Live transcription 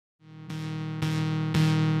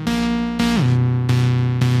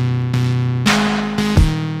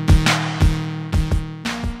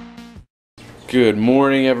Good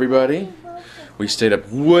morning, everybody. We stayed up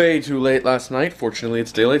way too late last night. Fortunately,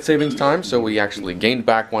 it's daylight savings time, so we actually gained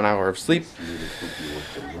back 1 hour of sleep.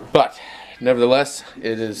 But, nevertheless,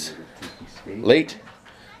 it is late,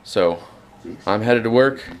 so I'm headed to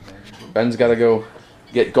work. Ben's got to go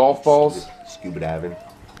get golf balls. Scuba diving.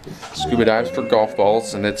 Scuba dives for golf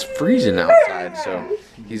balls, and it's freezing outside, so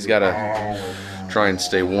he's got to try and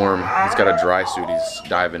stay warm. He's got a dry suit he's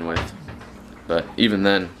diving with, but even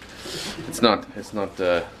then, it's not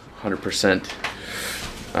 100%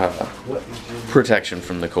 protection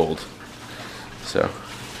from the cold. So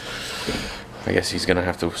I guess he's gonna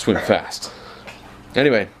have to swim fast.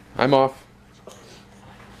 Anyway, I'm off.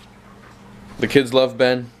 The kids love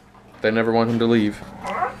Ben. They never want him to leave.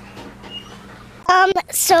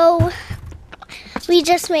 So we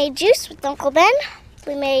just made juice with Uncle Ben.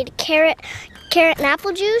 We made carrot and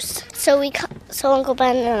apple juice. So Uncle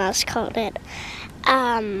Ben and us called it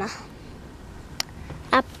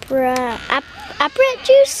apret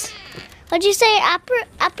juice. What'd you say?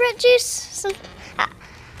 Apret juice?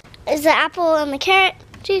 Is the apple and the carrot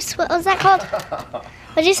juice? What was that called?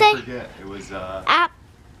 What'd you say? I forget. It was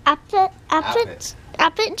Apple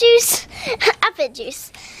juice. Apple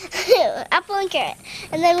juice. Apple and carrot.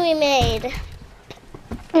 And then we made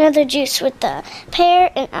another juice with the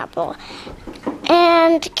pear and apple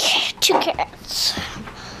and 2 carrots.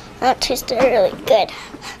 That tasted really good.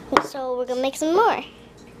 And so we're gonna make some more.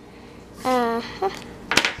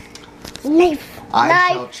 Knife.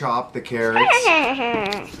 I shall chop the carrots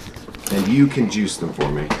and you can juice them for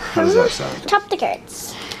me. How does that sound? Chop the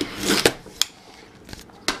carrots.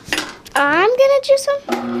 I'm gonna juice them.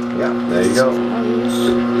 Yeah, there you go.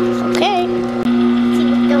 Okay. See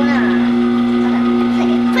what's going on.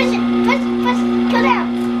 Push it. Push. Go down.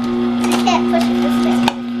 I can't push it this way.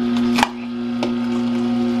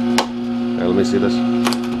 Now let me see this.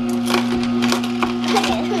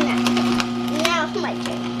 Okay, now it's my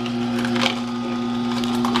turn.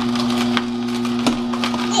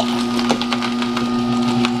 Yeah.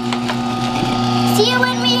 See you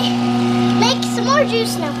when we make some more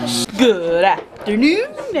juice now. Push. Good afternoon,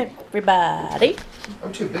 everybody.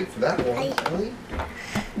 I'm too big for that one. Ellie.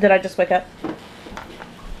 Did I just wake up?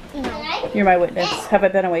 No. You're my witness. Have I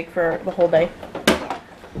been awake for the whole day?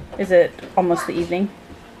 Is it almost the evening?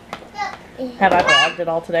 Have I vlogged it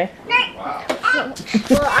all today?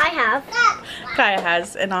 Well, I have. Kaya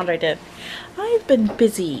has, and Andre did. I've been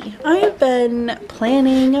busy. I've been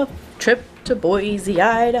planning a trip to Boise,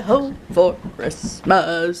 Idaho for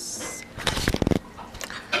Christmas.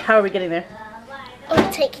 How are we getting there?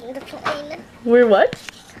 We're taking the plane. We're what?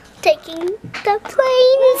 Taking the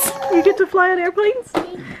planes. You get to fly on airplanes?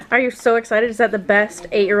 Are you so excited? Is that the best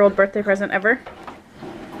 8-year-old birthday present ever?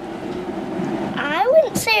 I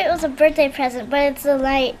wouldn't say it was a birthday present, but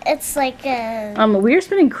it's like a. We're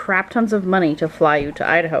spending crap tons of money to fly you to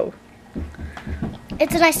Idaho.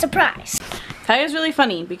 It's a nice surprise. Kaya's really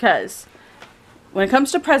funny because when it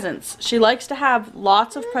comes to presents, she likes to have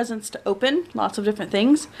lots of presents to open, lots of different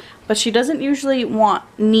things, but she doesn't usually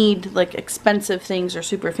need like expensive things or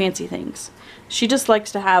super fancy things. She just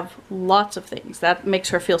likes to have lots of things. That makes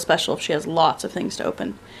her feel special if she has lots of things to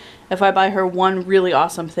open. If I buy her one really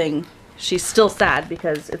awesome thing, she's still sad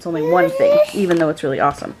because it's only one thing, even though it's really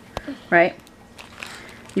awesome, right?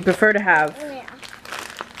 You prefer to have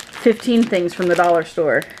 15 things from the dollar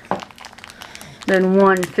store than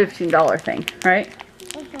one $15 thing, right?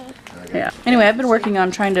 Yeah. Anyway, I've been working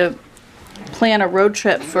on trying to plan a road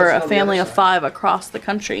trip for a family of 5 across the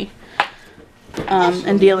country,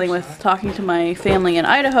 and dealing with talking to my family in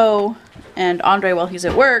Idaho and Andre while he's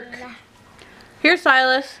at work. Here's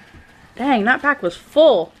Silas. Dang, that pack was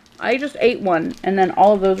full. I just ate one, and then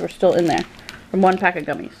all of those were still in there from one pack of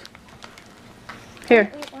gummies.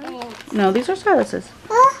 Here. No, these are Silas's.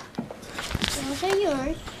 Those are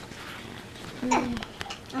yours.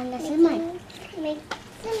 And this is mine.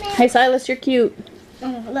 Hey Silas, you're cute.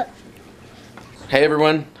 Look. Hey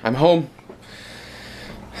everyone, I'm home.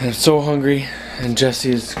 I'm so hungry, and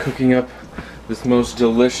Jessie is cooking up this most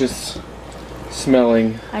delicious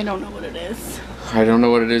smelling. I don't know what it is. I don't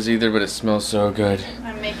know what it is either, but it smells so good.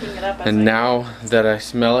 I'm making it up. And now that I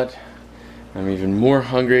smell it, I'm even more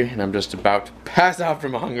hungry, and I'm just about to pass out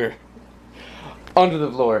from hunger onto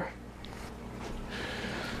the floor.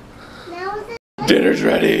 Dinner's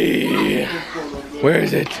ready. Where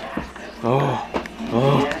is it? Oh.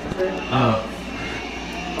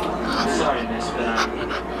 Sorry, miss, but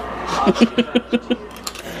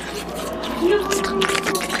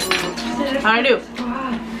I do.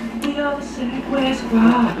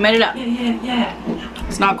 I made it up. Yeah.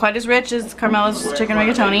 It's not quite as rich as Carmela's chicken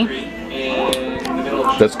rigatoni.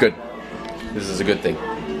 That's good. This is a good thing.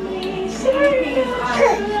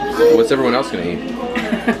 What's everyone else gonna eat?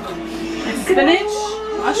 Spinach,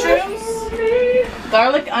 mushrooms,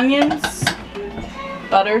 garlic, onions,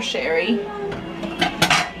 butter, sherry,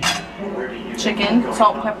 chicken,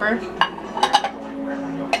 salt, pepper,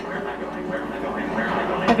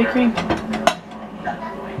 heavy cream.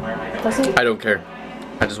 That's it. I don't care.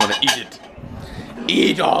 I just want to eat it.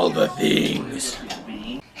 Eat all the things.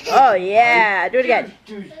 Oh yeah, do it again.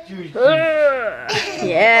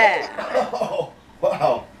 Yeah. Oh,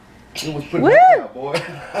 wow. You almost put it Woo! out, boy.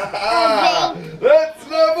 That's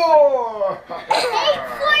the more.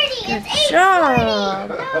 It's 8:40. It's Job.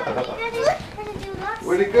 8:40.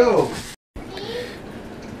 Where'd it go?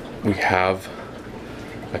 We have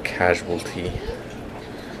a casualty.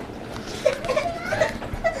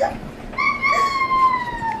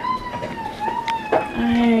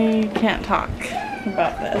 I can't talk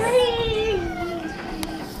about this.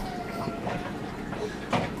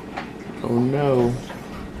 Oh no.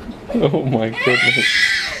 Oh my goodness.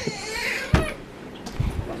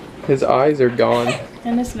 His eyes are gone.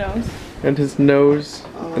 And his nose. And his nose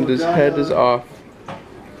and his head is off.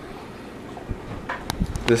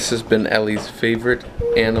 This has been Ellie's favorite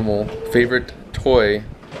animal, favorite toy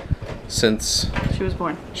since She was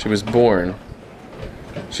born. she was born.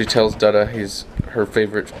 She tells Dada he's her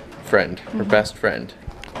favorite friend, her best friend.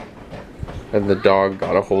 And the dog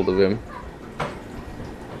got a hold of him.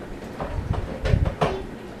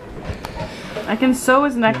 I can sew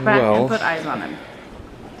his neck back Well. and put eyes on him.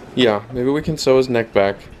 Yeah, maybe we can sew his neck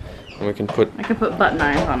back and we can I can put button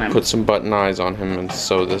eyes on him. put some button eyes on him and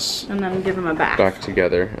sew this And then give him a bath. back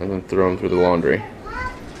together and then throw him through the laundry.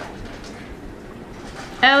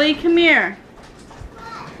 Ellie, come here.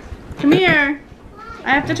 Come here. I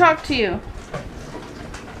have to talk to you.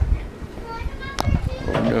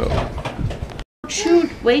 Oh no.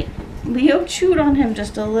 Leo chewed on him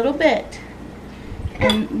just a little bit.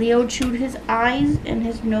 And Leo chewed his eyes and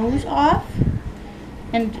his nose off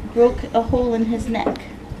and broke a hole in his neck.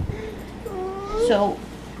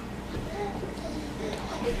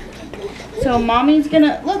 So mommy's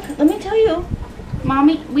gonna, look, let me tell you.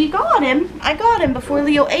 Mommy, we got him. I got him before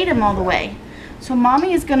Leo ate him all the way. So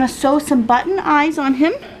mommy is gonna sew some button eyes on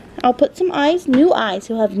him. I'll put some eyes, new eyes.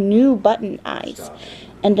 He'll have new button eyes.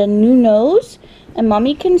 And a new nose. And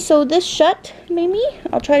mommy can sew this shut, maybe.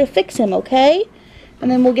 I'll try to fix him, okay?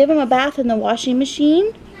 And then we'll give him a bath in the washing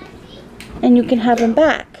machine. And you can have him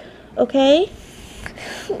back, okay?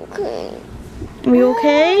 Are you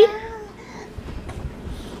okay?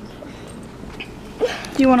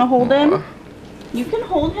 Do you want to hold him? You can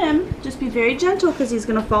hold him. Just be very gentle because he's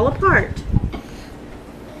going to fall apart.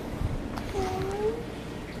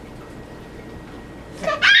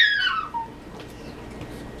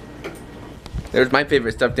 There's my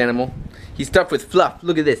favorite stuffed animal. He's stuffed with fluff.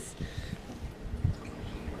 Look at this.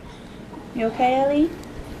 You okay, Ellie?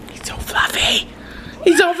 He's so fluffy.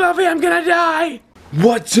 He's so fluffy, I'm gonna die.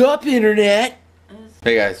 What's up, internet?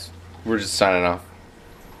 Hey guys, we're just signing off.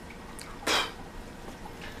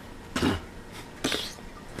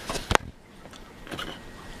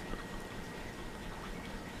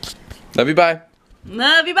 Love you, bye.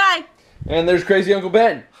 Love you, bye. And there's crazy Uncle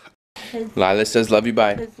Ben. Lila says love you,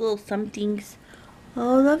 bye. His little somethings.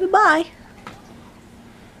 Oh, love you, bye.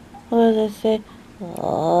 What does it say?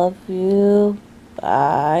 Love you,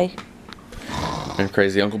 bye. And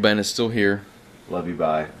crazy Uncle Ben is still here. Love you,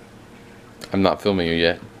 bye. I'm not filming you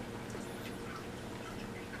yet.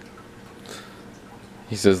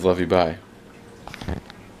 He says love you, bye.